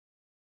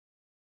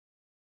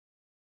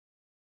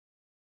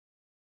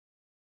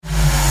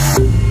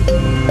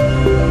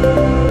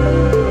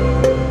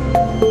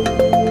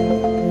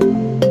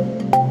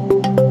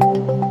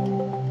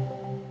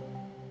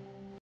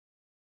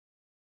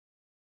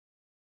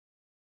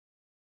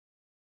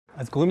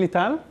אז קוראים לי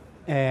טל.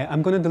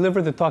 I'm going to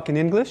deliver the talk in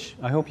English.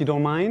 I hope you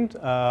don't mind.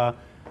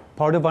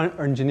 Part of our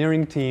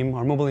engineering team,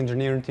 our mobile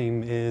engineering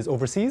team, is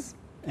overseas,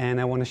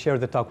 and I want to share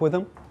the talk with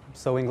them,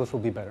 so English will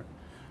be better.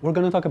 We're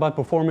going to talk about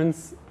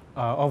performance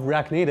of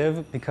React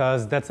Native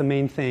because that's the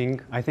main thing.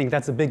 I think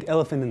that's a big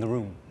elephant in the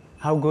room.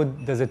 How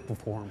good does it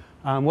perform?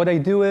 What I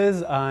do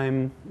is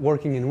I'm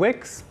working in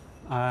Wix.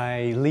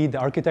 I lead the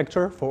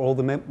architecture for all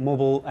the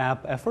mobile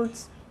app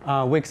efforts.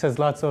 Wix has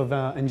lots of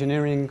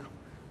engineering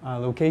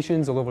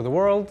locations all over the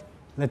world.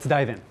 Let's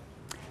dive in.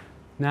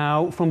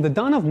 Now, from the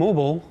dawn of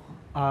mobile,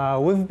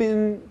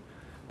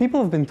 people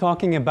have been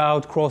talking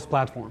about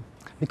cross-platform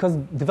because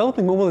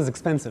developing mobile is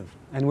expensive,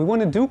 and we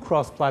want to do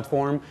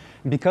cross-platform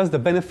because the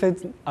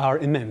benefits are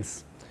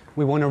immense.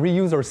 We want to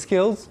reuse our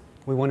skills,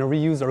 we want to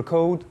reuse our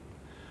code,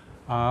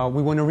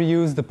 we want to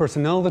reuse the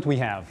personnel that we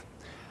have.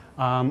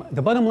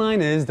 The bottom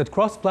line is that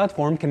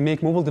cross-platform can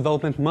make mobile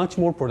development much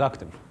more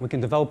productive. We can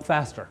develop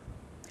faster.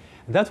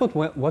 That's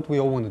what we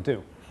all want to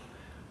do.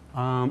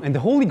 And the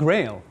holy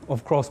grail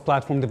of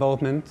cross-platform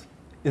development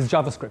is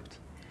JavaScript.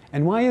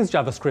 And why is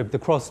JavaScript the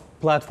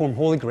cross-platform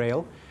holy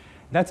grail?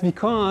 That's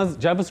because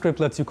JavaScript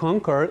lets you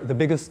conquer the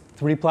biggest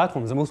three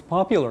platforms, the most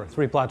popular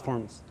three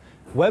platforms: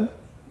 web,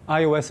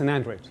 iOS, and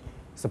Android,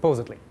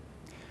 supposedly.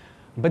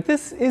 But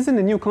this isn't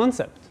a new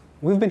concept.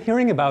 We've been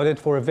hearing about it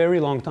for a very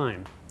long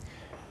time.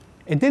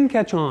 It didn't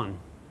catch on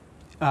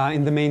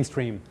in the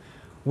mainstream.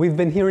 We've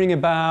been hearing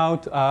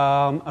about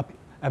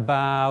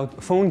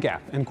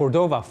PhoneGap and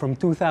Cordova from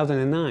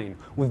 2009.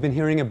 We've been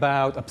hearing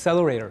about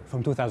Accelerator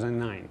from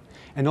 2009.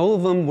 And all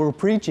of them were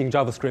preaching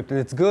JavaScript, and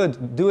it's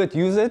good, do it,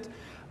 use it,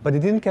 but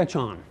it didn't catch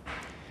on.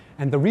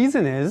 And the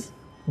reason is,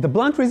 the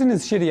blunt reason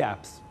is shitty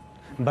apps.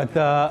 But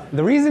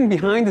the reason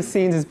behind the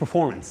scenes is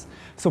performance.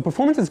 So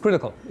performance is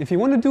critical. If you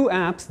want to do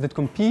apps that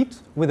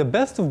compete with the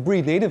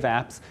best-of-breed native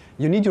apps,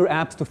 you need your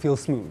apps to feel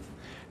smooth.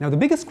 Now, the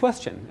biggest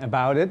question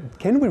about it,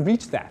 can we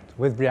reach that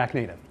with React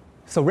Native?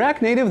 So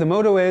React Native, the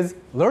motto is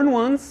learn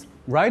once,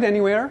 write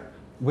anywhere,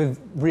 with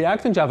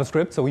React and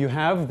JavaScript, so you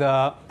have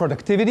the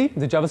productivity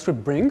that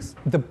JavaScript brings.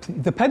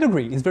 The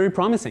pedigree is very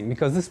promising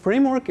because this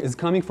framework is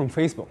coming from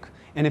Facebook.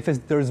 And if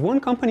there's one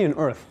company on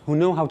earth who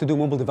know how to do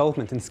mobile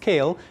development and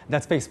scale,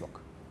 that's Facebook.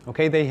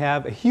 Okay, they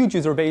have a huge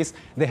user base.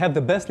 They have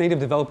the best native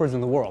developers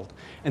in the world.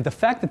 And the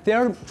fact that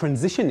they're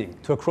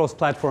transitioning to a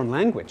cross-platform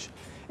language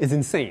is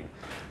insane.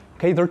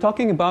 Okay, they're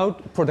talking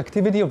about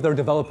productivity of their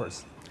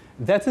developers.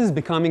 That is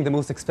becoming the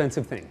most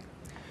expensive thing.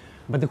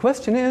 But the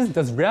question is,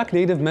 does React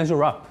Native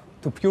measure up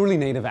to purely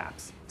native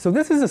apps? So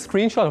this is a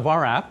screenshot of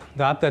our app,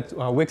 the app that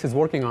Wix is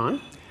working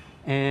on.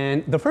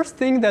 And the first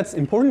thing that's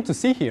important to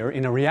see here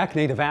in a React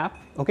Native app,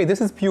 okay, this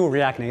is pure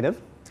React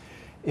Native,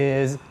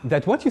 is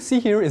that what you see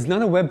here is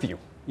not a web view.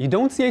 You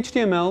don't see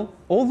HTML.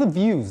 All the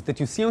views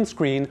that you see on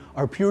screen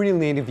are purely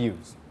native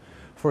views.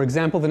 For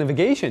example, the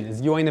navigation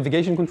is UI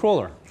Navigation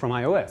Controller from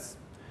iOS.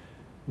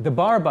 The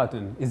bar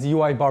button is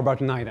UI bar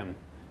button item.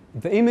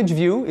 The image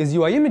view is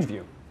UI image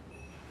view.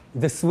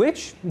 The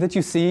switch that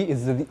you see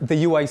is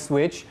the UI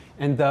switch,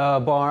 and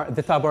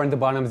the tab bar in the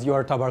bottom is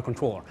UI tab bar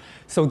controller.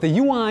 So the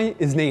UI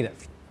is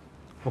native.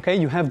 Okay,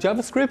 you have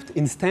JavaScript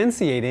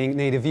instantiating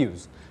native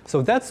views.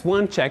 So that's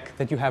one check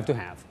that you have to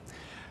have.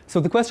 So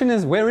the question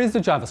is, where is the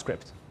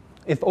JavaScript?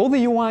 If all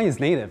the UI is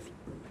native,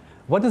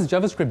 what does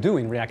JavaScript do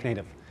in React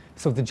Native?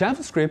 So the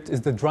JavaScript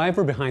is the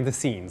driver behind the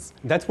scenes.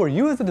 That's where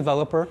you as a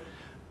developer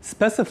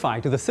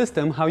specify to the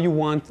system how you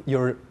want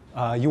your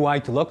UI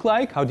to look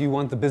like, how do you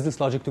want the business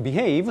logic to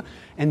behave,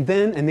 and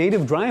then a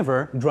native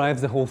driver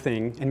drives the whole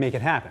thing and make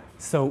it happen.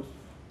 So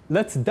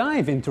let's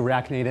dive into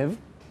React Native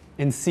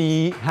and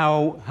see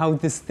how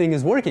this thing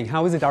is working.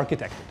 How is it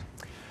architected?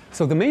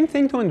 So the main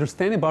thing to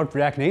understand about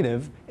React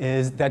Native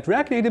is that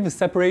React Native is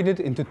separated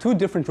into two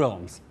different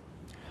realms.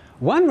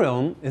 One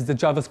realm is the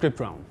JavaScript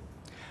realm.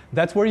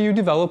 That's where you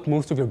develop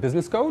most of your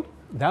business code.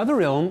 The other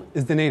realm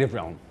is the native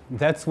realm.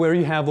 That's where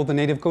you have all the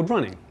native code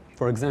running.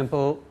 For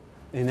example,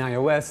 in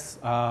iOS,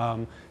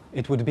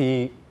 it would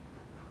be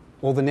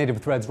all the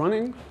native threads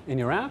running in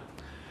your app.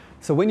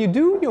 So when you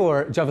do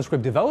your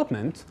JavaScript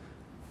development,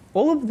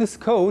 all of this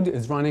code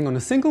is running on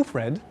a single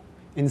thread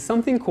in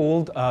something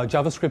called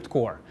JavaScript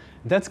core.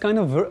 That's kind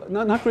of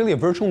not really a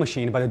virtual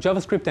machine, but a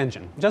JavaScript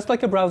engine, just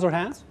like a browser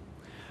has.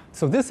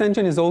 So this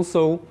engine is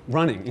also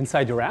running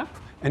inside your app,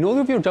 and all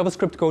of your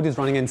JavaScript code is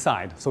running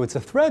inside. So it's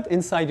a thread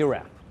inside your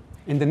app.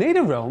 In the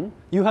native realm,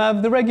 you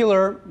have the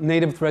regular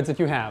native threads that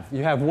you have.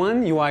 You have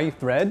one UI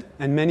thread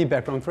and many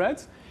background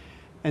threads.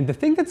 And the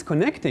thing that's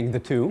connecting the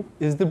two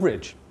is the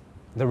bridge.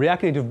 The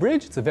React Native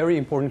bridge, it's a very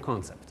important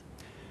concept.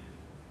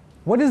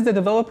 What is the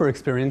developer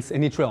experience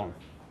in each realm?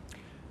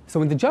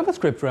 So in the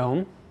JavaScript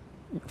realm,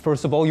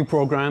 first of all, you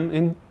program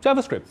in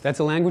JavaScript. That's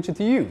a language that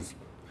you use.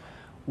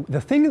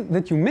 The thing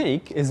that you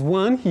make is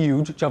one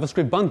huge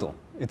JavaScript bundle.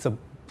 It's a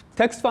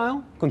text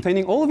file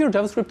containing all of your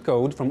JavaScript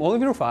code from all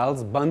of your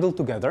files bundled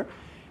together.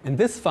 And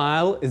this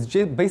file is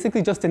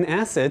basically just an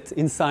asset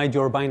inside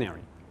your binary,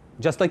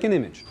 just like an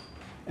image.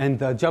 And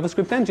the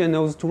JavaScript engine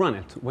knows to run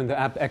it when the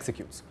app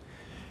executes.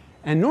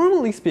 And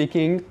normally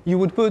speaking, you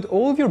would put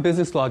all of your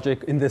business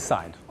logic in this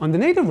side. On the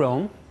native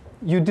realm,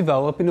 you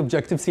develop in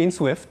Objective-C in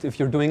Swift if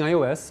you're doing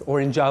iOS,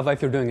 or in Java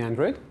if you're doing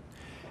Android.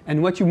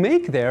 And what you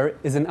make there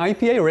is an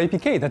IPA or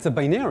APK. That's a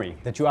binary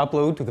that you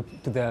upload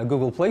to the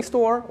Google Play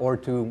Store or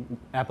to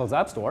Apple's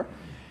App Store.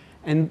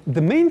 And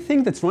the main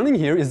thing that's running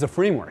here is the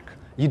framework.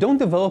 You don't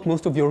develop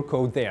most of your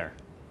code there.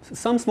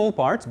 Some small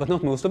parts, but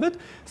not most of it.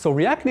 So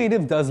React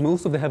Native does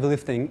most of the heavy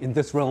lifting in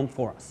this realm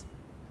for us.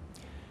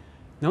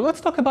 Now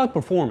let's talk about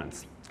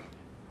performance.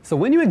 So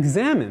when you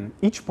examine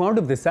each part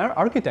of this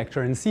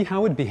architecture and see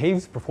how it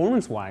behaves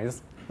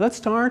performance-wise, let's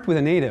start with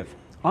a native.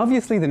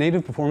 Obviously, the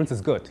native performance is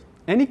good.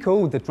 Any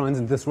code that runs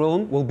in this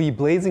realm will be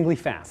blazingly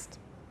fast.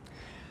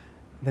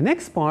 The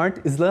next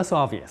part is less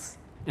obvious,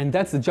 and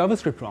that's the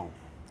JavaScript realm.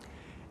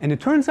 And it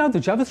turns out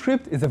that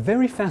JavaScript is a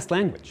very fast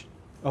language.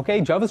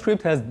 Okay,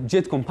 JavaScript has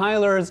JIT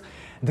compilers.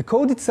 The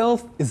code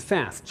itself is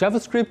fast.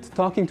 JavaScript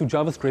talking to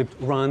JavaScript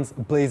runs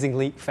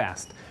blazingly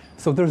fast.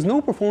 So there's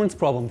no performance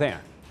problem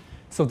there.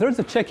 So there's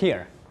a check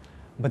here.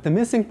 But the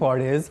missing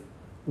part is,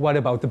 what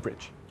about the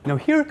bridge? Now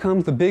here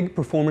comes the big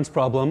performance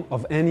problem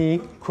of any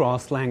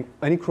cross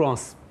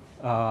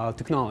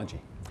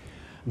technology.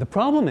 The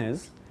problem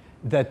is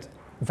that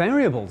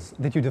variables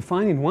that you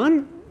define in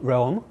one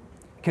realm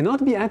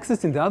cannot be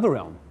accessed in the other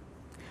realm.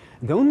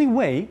 The only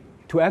way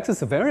to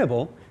access a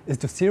variable is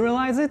to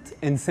serialize it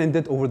and send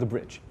it over the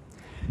bridge.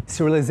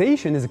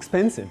 Serialization is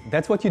expensive.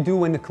 That's what you do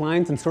when the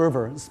client and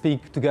server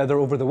speak together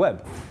over the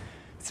web.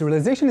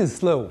 Serialization is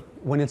slow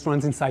when it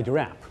runs inside your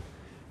app.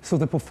 So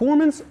the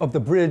performance of the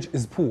bridge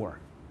is poor.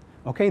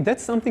 Okay,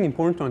 that's something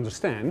important to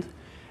understand,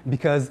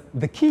 because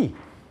the key,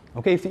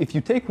 okay, if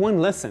you take one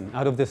lesson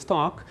out of this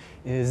talk,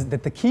 is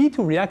that the key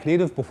to React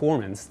Native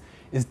performance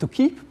is to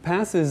keep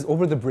passes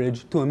over the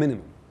bridge to a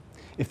minimum.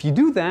 If you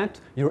do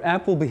that, your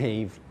app will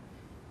behave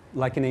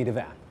like a native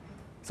app.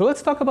 So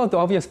let's talk about the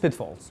obvious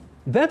pitfalls.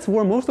 That's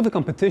where most of the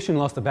competition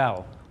lost the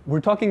battle. We're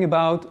talking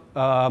about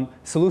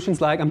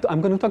solutions like,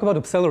 I'm going to talk about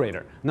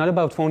Accelerator, not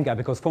about PhoneGap,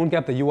 because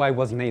PhoneGap, the UI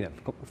wasn't native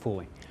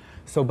fully.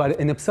 So, but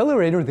in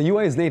Accelerator, the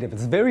UI is native.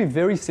 It's a very,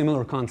 very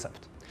similar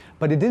concept.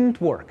 But it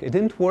didn't work. It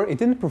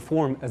didn't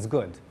perform as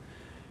good.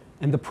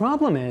 And the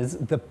problem is,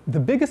 the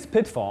biggest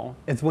pitfall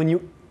is when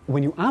you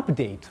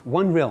update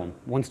one realm,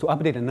 wants to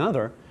update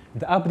another,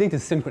 the update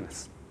is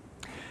synchronous.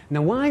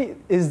 Now, why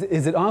is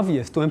it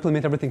obvious to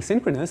implement everything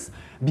synchronous?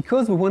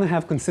 Because we want to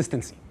have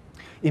consistency.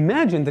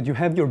 Imagine that you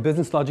have your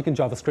business logic in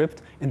JavaScript,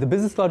 and the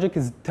business logic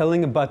is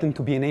telling a button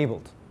to be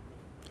enabled.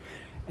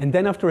 And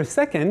then after a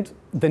second,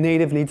 the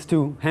native needs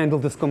to handle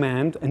this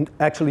command and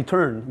actually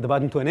turn the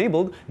button to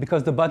enabled,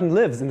 because the button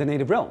lives in the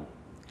native realm.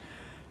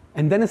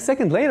 And then a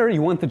second later,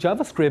 you want the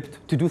JavaScript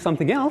to do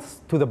something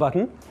else to the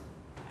button,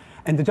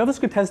 and the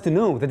JavaScript has to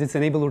know that it's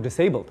enabled or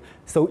disabled.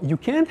 So you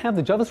can't have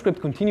the JavaScript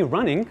continue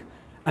running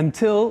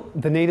until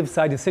the native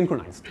side is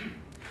synchronized.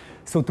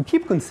 So to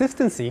keep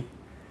consistency,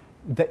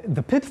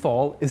 the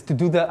pitfall is to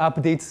do the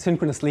updates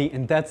synchronously,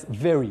 and that's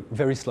very,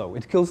 very slow.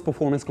 It kills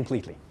performance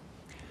completely.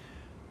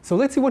 So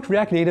let's see what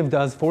React Native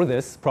does for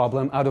this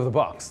problem out of the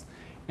box.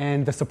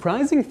 And the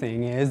surprising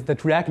thing is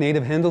that React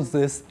Native handles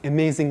this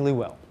amazingly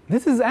well.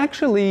 This is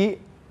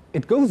actually,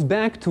 it goes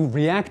back to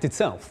React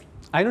itself.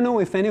 I don't know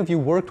if any of you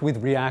worked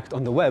with React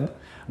on the web,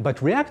 but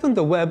React on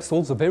the web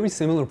solves a very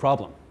similar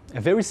problem,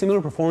 a very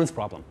similar performance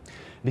problem.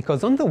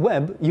 Because on the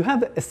web, you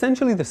have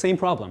essentially the same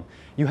problem.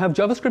 You have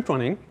JavaScript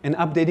running and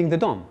updating the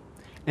DOM.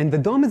 And the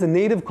DOM is a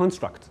native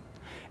construct.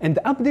 And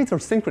the updates are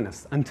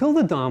synchronous. Until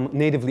the DOM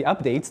natively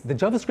updates, the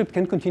JavaScript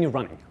can continue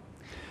running.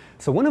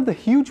 So one of the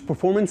huge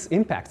performance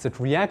impacts that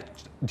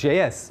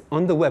React.js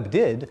on the web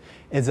did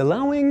is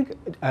allowing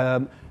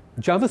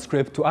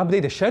JavaScript to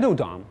update a shadow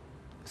DOM.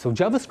 So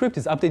JavaScript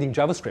is updating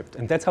JavaScript,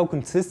 and that's how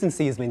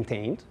consistency is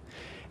maintained.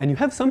 And you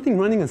have something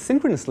running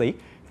asynchronously,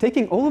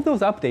 taking all of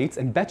those updates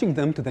and batching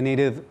them to the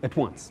native at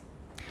once.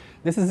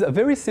 This is a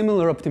very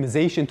similar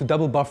optimization to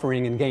double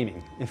buffering in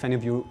gaming, if any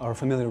of you are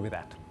familiar with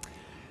that.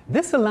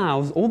 This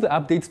allows all the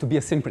updates to be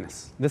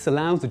asynchronous. This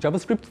allows the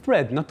JavaScript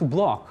thread not to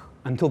block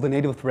until the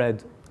native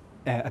thread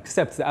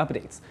accepts the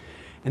updates.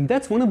 And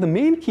that's one of the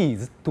main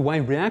keys to why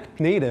React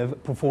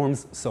Native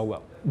performs so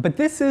well. But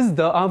this is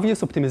the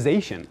obvious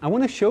optimization. I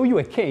want to show you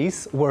a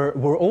case where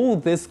all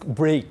of this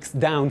breaks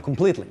down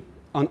completely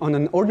on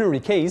an ordinary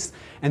case,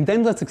 and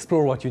then let's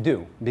explore what you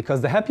do. Because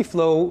the happy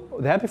flow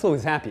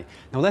is happy.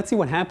 Now let's see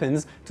what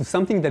happens to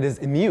something that is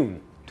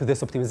immune to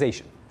this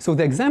optimization. So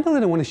the example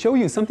that I want to show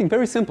you is something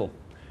very simple.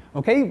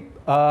 Okay,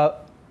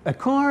 a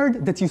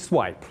card that you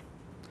swipe.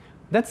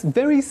 That's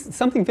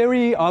something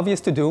very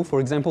obvious to do.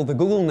 For example, the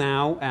Google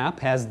Now app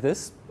has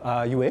this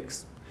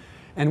UX.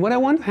 And what I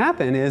want to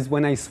happen is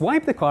when I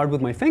swipe the card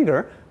with my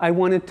finger, I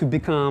want it to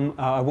become,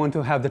 I want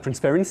to have the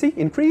transparency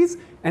increase,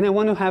 and I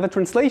want to have a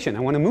translation.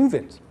 I want to move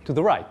it to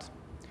the right.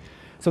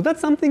 So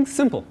that's something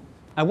simple.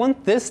 I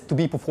want this to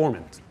be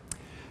performant.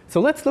 So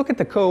let's look at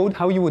the code,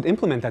 how you would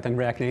implement that in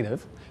React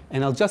Native.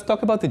 And I'll just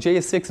talk about the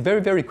JS6 very,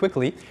 very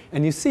quickly.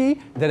 And you see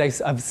that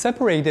I've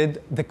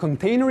separated the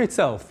container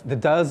itself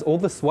that does all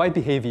the swipe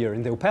behavior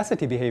and the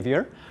opacity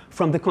behavior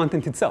from the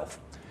content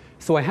itself.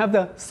 So I have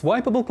the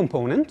swipeable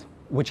component,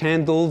 which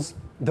handles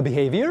the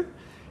behavior.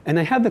 And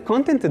I have the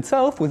content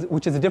itself,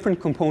 which is a different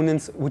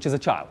component, which is a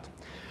child.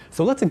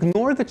 So let's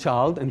ignore the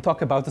child and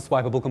talk about the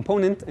swipeable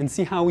component and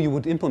see how you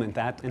would implement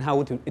that and how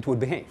it would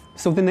behave.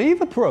 So the naive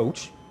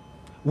approach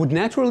would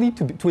naturally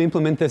to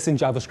implement this in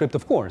JavaScript,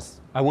 of course.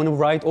 I want to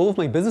write all of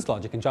my business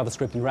logic in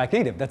JavaScript in React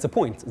Native. That's the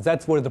point.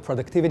 That's where the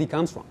productivity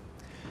comes from.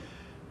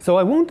 So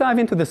I won't dive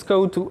into this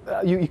code.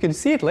 You can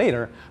see it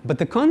later. But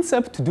the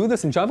concept to do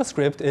this in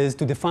JavaScript is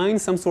to define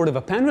some sort of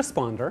a pan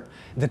responder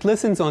that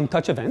listens on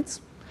touch events.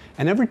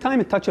 And every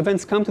time touch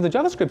events come to the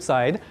JavaScript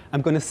side,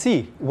 I'm going to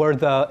see where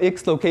the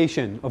X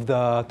location of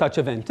the touch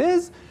event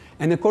is.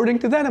 And according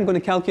to that, I'm going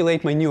to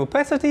calculate my new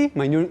opacity,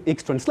 my new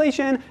X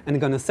translation, and I'm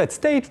going to set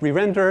state,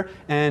 re-render,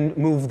 and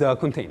move the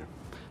container.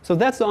 So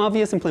that's the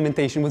obvious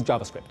implementation with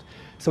JavaScript.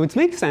 So it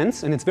makes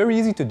sense, and it's very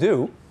easy to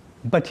do.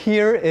 But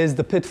here is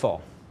the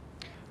pitfall.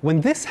 When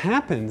this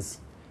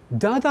happens,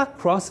 Dada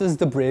crosses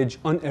the bridge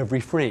on every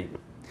frame.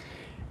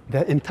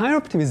 The entire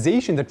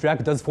optimization that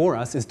React does for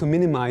us is to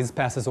minimize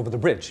passes over the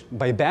bridge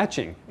by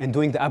batching and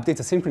doing the updates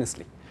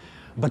asynchronously.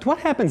 But what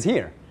happens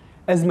here?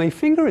 As my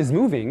finger is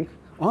moving,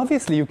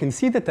 obviously, you can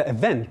see that the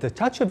event, the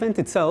touch event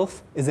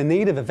itself, is a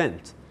native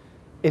event.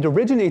 It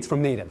originates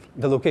from native,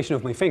 the location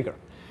of my finger.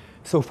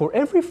 So for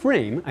every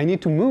frame, I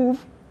need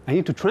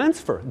to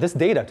transfer this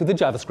data to the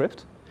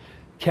JavaScript,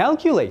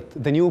 calculate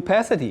the new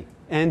opacity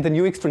and the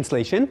new X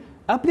translation,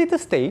 update the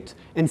state,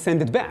 and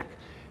send it back.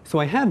 So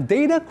I have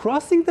data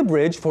crossing the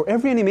bridge for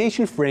every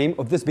animation frame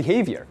of this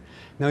behavior.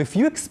 Now, if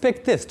you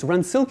expect this to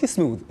run silky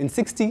smooth in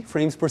 60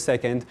 frames per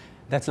second,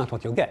 that's not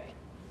what you'll get.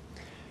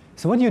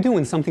 So what do you do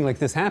when something like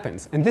this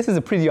happens? And this is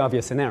a pretty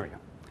obvious scenario.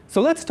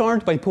 So let's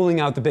start by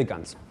pulling out the big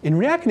guns. In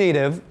React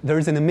Native, there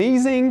is an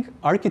amazing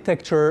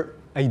architectural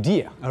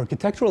idea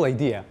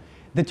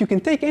that you can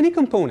take any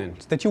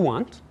component that you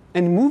want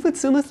and move it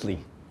seamlessly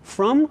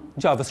from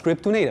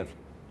JavaScript to native.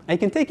 I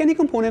can take any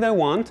component I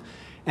want,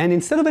 and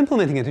instead of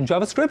implementing it in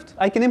JavaScript,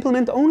 I can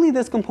implement only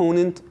this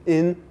component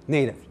in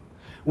native,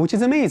 which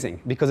is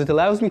amazing because it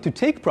allows me to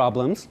take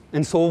problems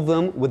and solve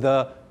them with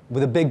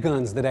the big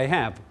guns that I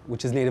have,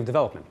 which is native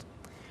development.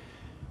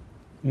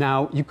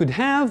 Now, you could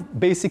have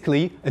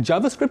basically a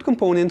JavaScript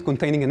component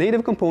containing a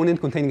native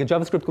component, containing a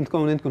JavaScript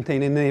component,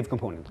 containing a native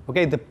component.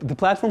 Okay, the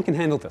platform can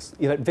handle this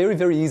very,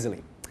 very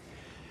easily.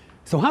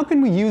 So how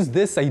can we use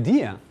this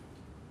idea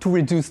to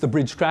reduce the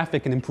bridge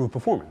traffic and improve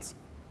performance?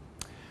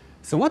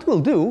 So what we'll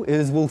do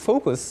is we'll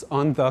focus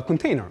on the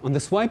container, on the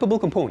swipeable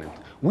component.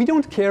 We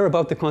don't care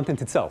about the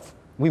content itself.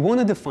 We want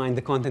to define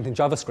the content in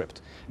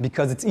JavaScript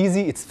because it's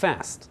easy, it's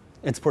fast,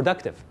 it's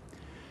productive.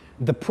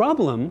 The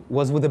problem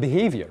was with the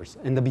behaviors,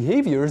 and the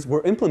behaviors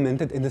were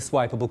implemented in the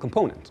swipeable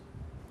component.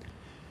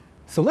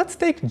 So let's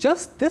take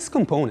just this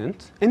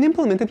component and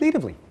implement it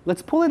natively.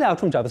 Let's pull it out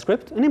from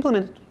JavaScript and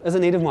implement it as a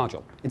native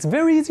module. It's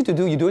very easy to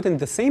do. You do it in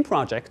the same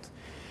project,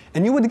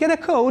 and you would get a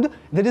code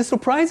that is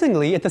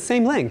surprisingly at the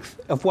same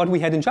length of what we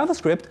had in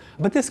JavaScript,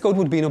 but this code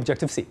would be in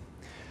Objective-C.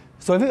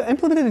 So I've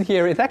implemented it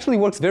here. It actually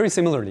works very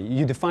similarly.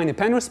 You define a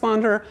pan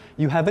responder,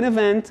 you have an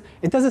event,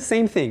 it does the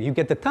same thing. You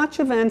get the touch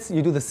events,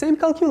 you do the same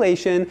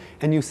calculation,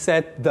 and you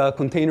set the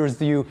container's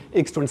view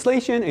X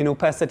translation and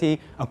opacity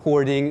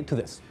according to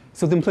this.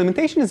 So the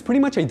implementation is pretty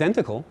much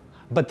identical,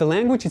 but the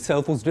language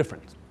itself was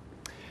different.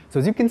 So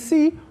as you can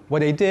see,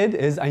 what I did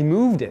is I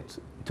moved it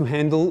to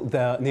handle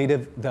the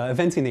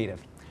events in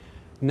native.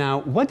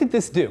 Now, what did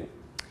this do?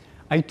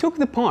 I took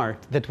the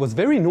part that was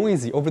very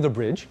noisy over the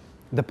bridge,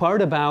 the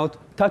part about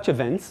touch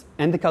events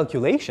and the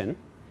calculation,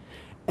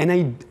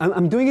 and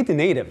I'm doing it in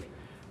native.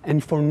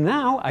 And for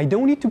now, I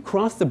don't need to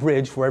cross the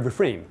bridge for every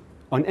frame.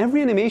 On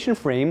every animation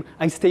frame,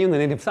 I stay on the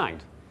native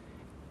side.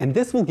 And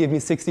this will give me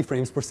 60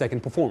 frames per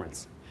second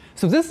performance.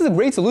 So this is a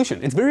great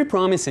solution. It's very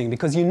promising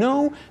because you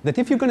know that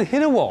if you're going to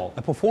hit a wall,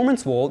 a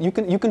performance wall, you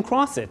can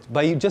cross it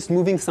by just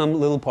moving some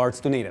little parts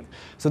to native.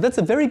 So that's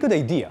a very good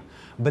idea.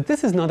 But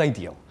this is not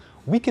ideal.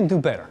 We can do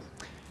better.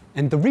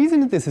 And the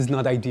reason that this is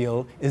not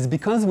ideal is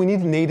because we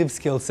need a native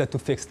skill set to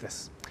fix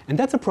this. And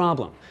that's a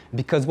problem,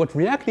 because what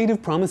React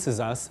Native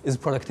promises us is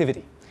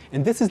productivity.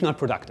 And this is not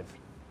productive.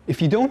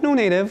 If you don't know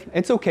native,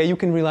 it's OK. You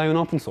can rely on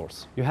open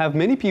source. You have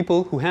many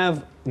people who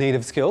have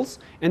native skills,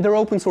 and they're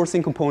open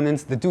sourcing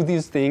components that do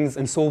these things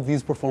and solve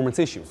these performance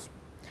issues.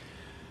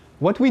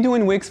 What we do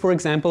in Wix, for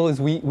example,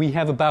 is we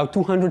have about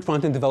 200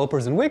 front-end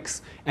developers in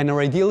Wix, and our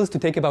ideal is to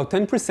take about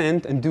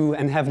 10%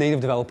 and have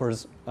native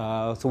developers.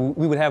 So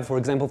we would have, for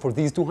example, for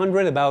these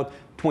 200, about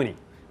 20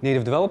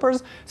 native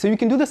developers. So you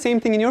can do the same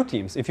thing in your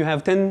teams. If you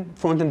have 10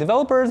 front-end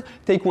developers,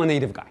 take one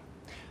native guy.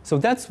 So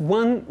that's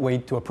one way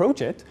to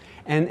approach it.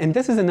 And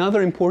this is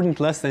another important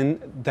lesson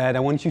that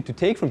I want you to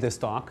take from this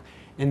talk,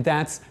 and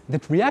that's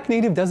that React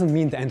Native doesn't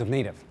mean the end of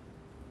native.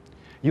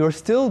 You're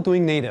still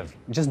doing native,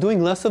 just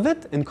doing less of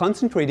it and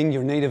concentrating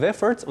your native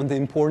efforts on the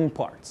important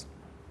parts.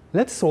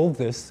 Let's solve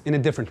this in a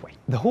different way.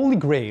 The holy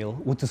grail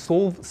would to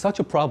solve such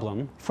a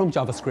problem from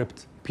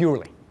JavaScript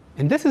purely.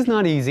 And this is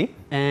not easy,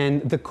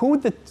 and the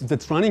code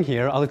that's running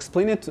here, I'll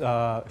explain it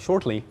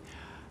shortly,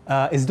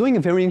 is doing a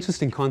very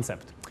interesting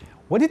concept.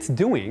 What it's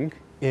doing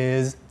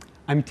is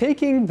I'm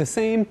taking the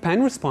same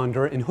pan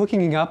responder and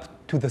hooking it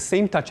up to the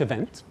same touch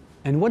event.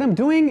 And what I'm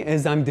doing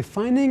is I'm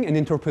defining an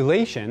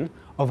interpolation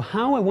of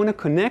how I want to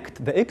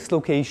connect the X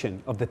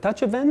location of the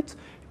touch event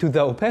to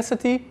the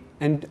opacity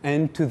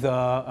and to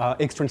the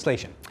X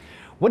translation.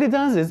 What it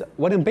does is,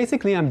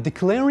 I'm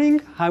declaring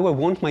how I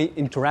want my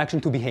interaction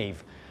to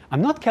behave.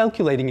 I'm not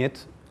calculating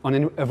it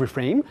on every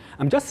frame.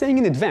 I'm just saying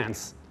in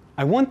advance,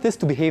 I want this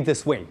to behave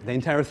this way, the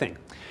entire thing.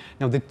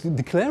 Now, the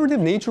declarative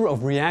nature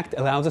of React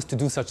allows us to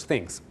do such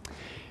things.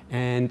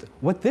 And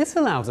what this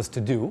allows us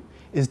to do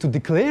is to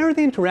declare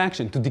the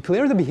interaction, to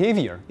declare the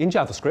behavior in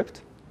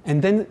JavaScript,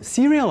 and then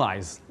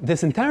serialize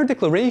this entire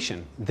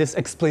declaration, this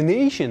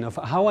explanation of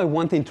how I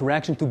want the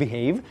interaction to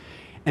behave,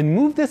 and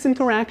move this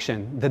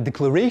interaction, the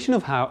declaration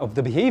of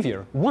the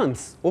behavior,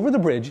 once over the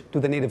bridge to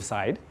the native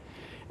side.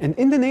 And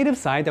in the native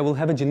side, I will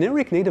have a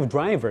generic native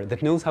driver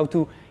that knows how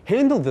to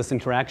handle this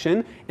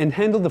interaction and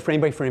handle the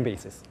frame-by-frame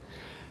basis.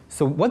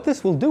 So what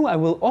this will do, I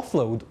will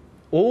offload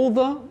all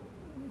the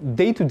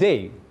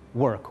day-to-day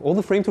work, all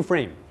the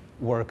frame-to-frame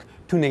work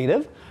to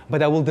native,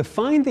 but I will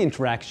define the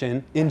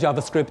interaction in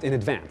JavaScript in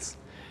advance.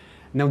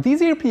 Now,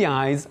 these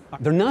APIs,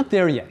 they're not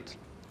there yet.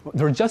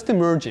 They're just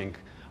emerging.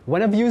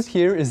 What I've used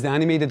here is the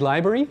animated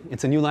library.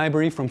 It's a new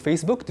library from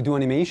Facebook to do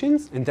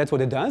animations, and that's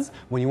what it does.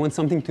 When you want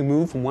something to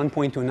move from one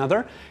point to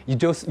another, you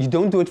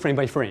don't do it frame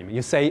by frame.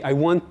 You say, I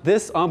want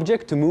this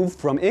object to move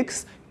from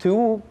X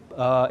to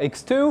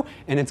X2,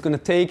 and it's going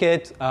to take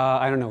it,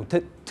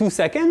 2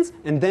 seconds,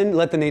 and then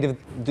let the native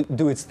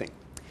do its thing.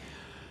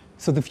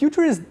 So the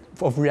future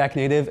of React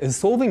Native is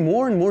solving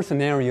more and more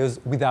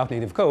scenarios without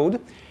native code,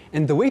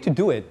 and the way to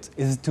do it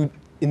is to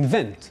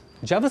invent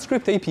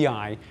JavaScript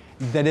API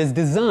that is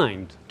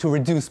designed to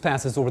reduce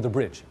passes over the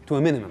bridge to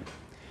a minimum.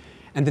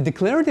 And the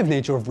declarative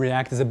nature of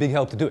React is a big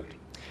help to do it.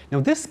 Now,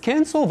 this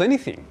can't solve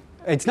anything.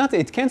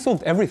 It can't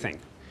solve everything,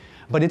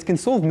 but it can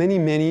solve many,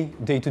 many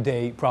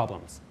day-to-day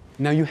problems.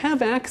 Now, you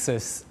have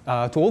access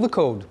to all the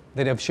code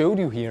that I've showed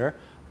you here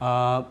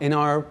in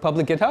our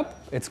public GitHub.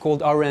 It's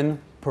called RN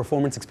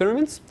Performance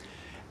Experiments.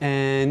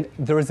 And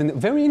there is a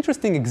very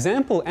interesting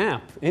example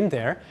app in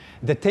there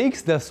that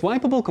takes the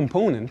swipeable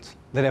component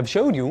that I've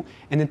showed you,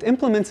 and it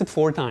implements it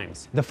 4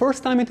 times. The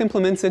first time it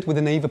implements it with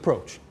a naive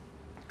approach,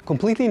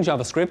 completely in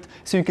JavaScript,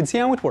 so you can see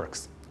how it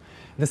works.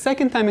 The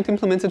second time it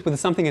implements it with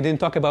something I didn't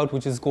talk about,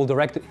 which is called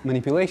direct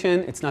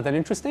manipulation. It's not that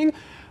interesting.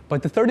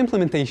 But the third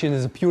implementation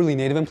is a purely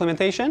native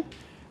implementation.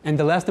 And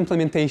the last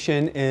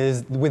implementation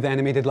is with the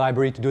animated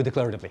library to do it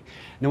declaratively.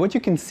 Now, what you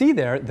can see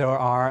there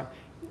are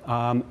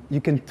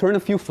you can turn a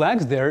few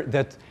flags there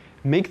that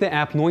make the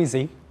app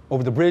noisy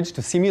over the bridge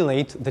to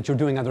simulate that you're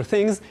doing other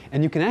things.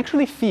 And you can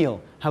actually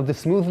feel how the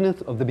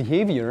smoothness of the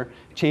behavior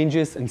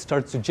changes and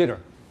starts to jitter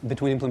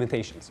between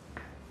implementations.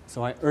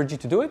 So I urge you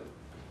to do it.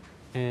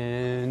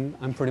 And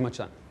I'm pretty much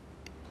done.